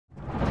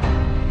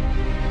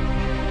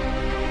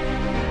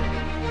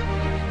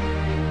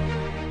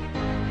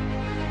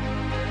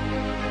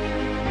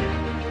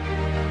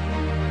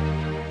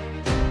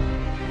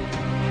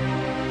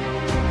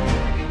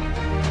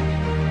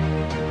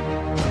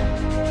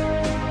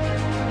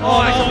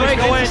Oh, it's a break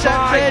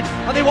intercepted,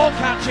 and they won't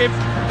catch him.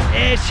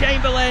 Here's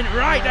Chamberlain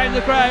right down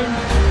the ground.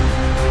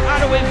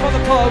 Arrowing for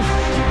the post.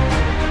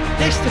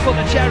 This to put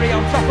the cherry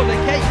on top of the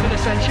cake for the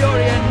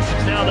Centurions.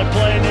 Now they're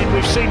playing in.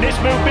 We've seen this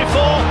move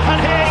before, and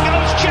here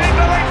goes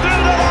Chamberlain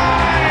through the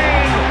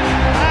line.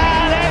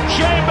 And then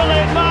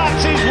Chamberlain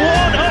marks his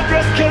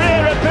 100th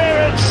career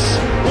appearance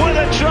with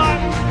a try.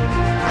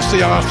 That's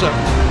the Arthur.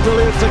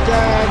 Brilliant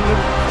again.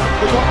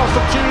 They've got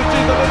opportunity,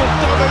 the little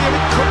dummy, and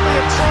it could be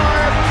a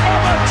try.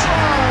 Another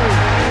try.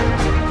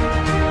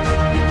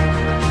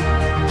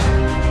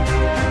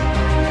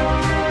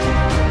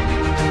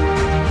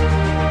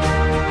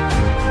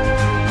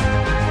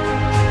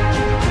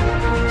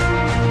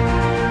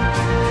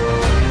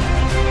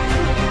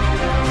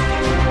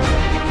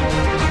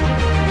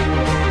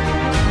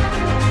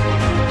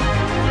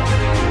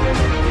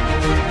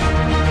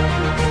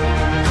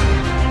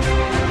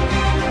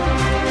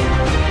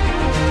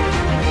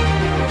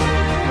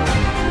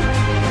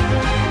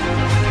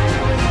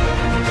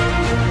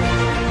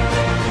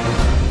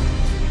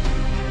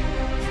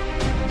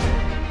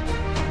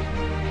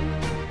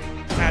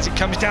 As it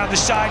comes down the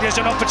side, there's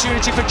an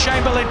opportunity for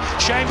Chamberlain.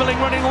 Chamberlain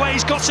running away,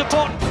 he's got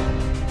support.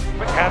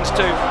 Quick hands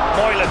to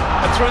Moylan,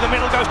 and through the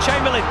middle goes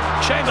Chamberlain.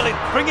 Chamberlain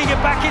bringing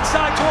it back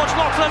inside towards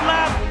Lachlan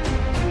Lamb.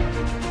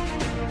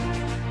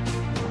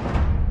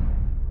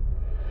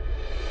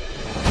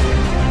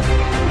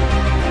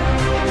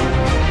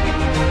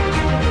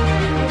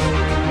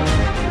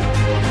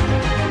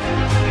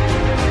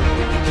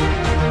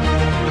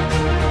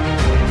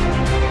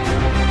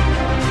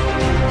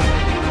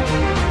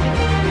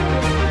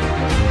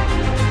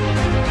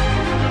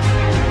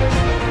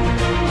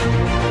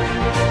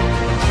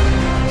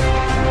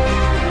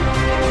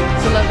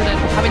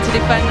 Having to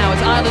defend now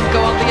as Ireland go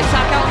on the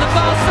attack out on the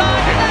far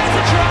side, and there's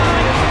a try!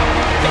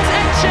 It's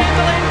Ed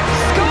Chamberlain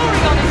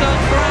scoring on his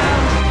own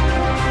ground.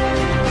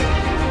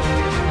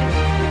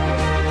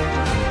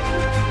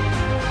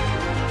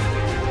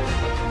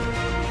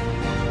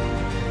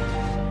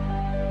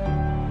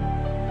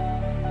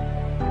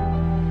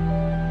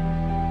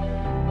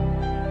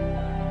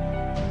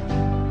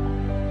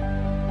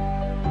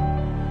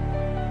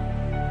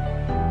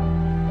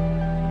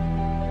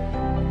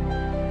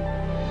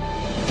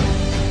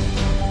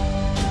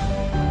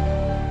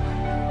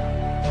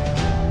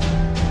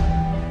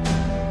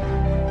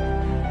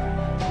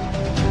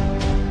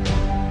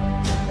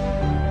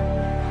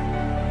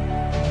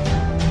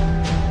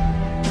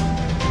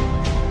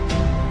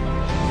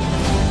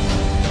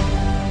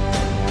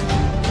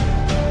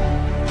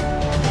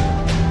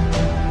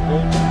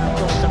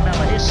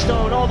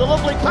 Stone, oh, the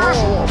lovely pass,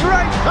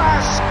 great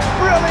pass,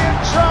 brilliant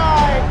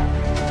try.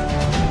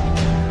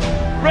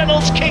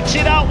 Reynolds kicks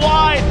it out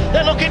wide,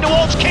 they're looking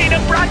towards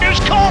Keenan Brand, who's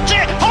caught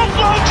it,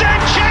 offloads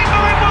it,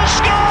 Chamberlain will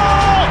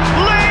score!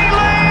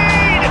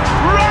 Lead,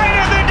 right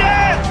at the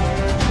death!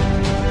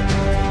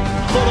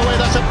 All the way,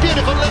 that's a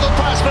beautiful little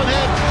pass from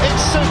him,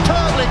 it's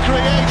superbly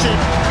created,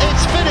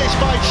 it's finished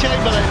by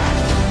Chamberlain.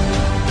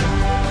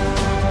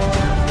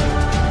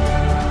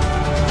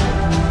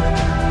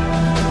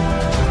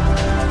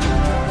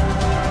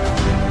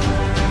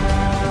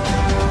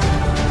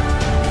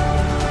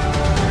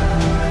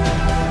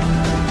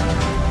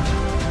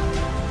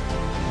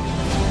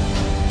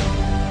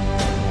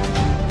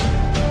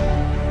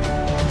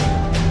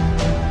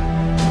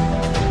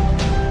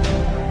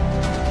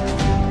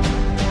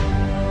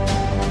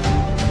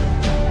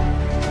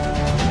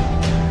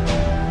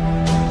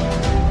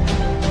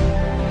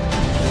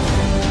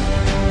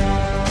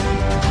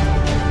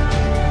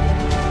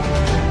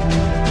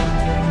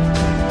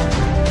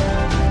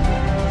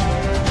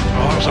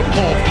 It's a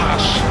poor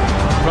pass.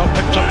 Well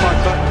picked up by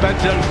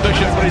Benton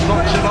Bishop, but he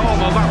knocks it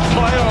on, and that's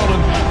play on. And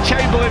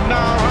Chamberlain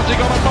now, has he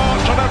got a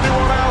march on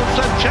everyone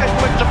else? And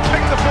Chamberlain to pick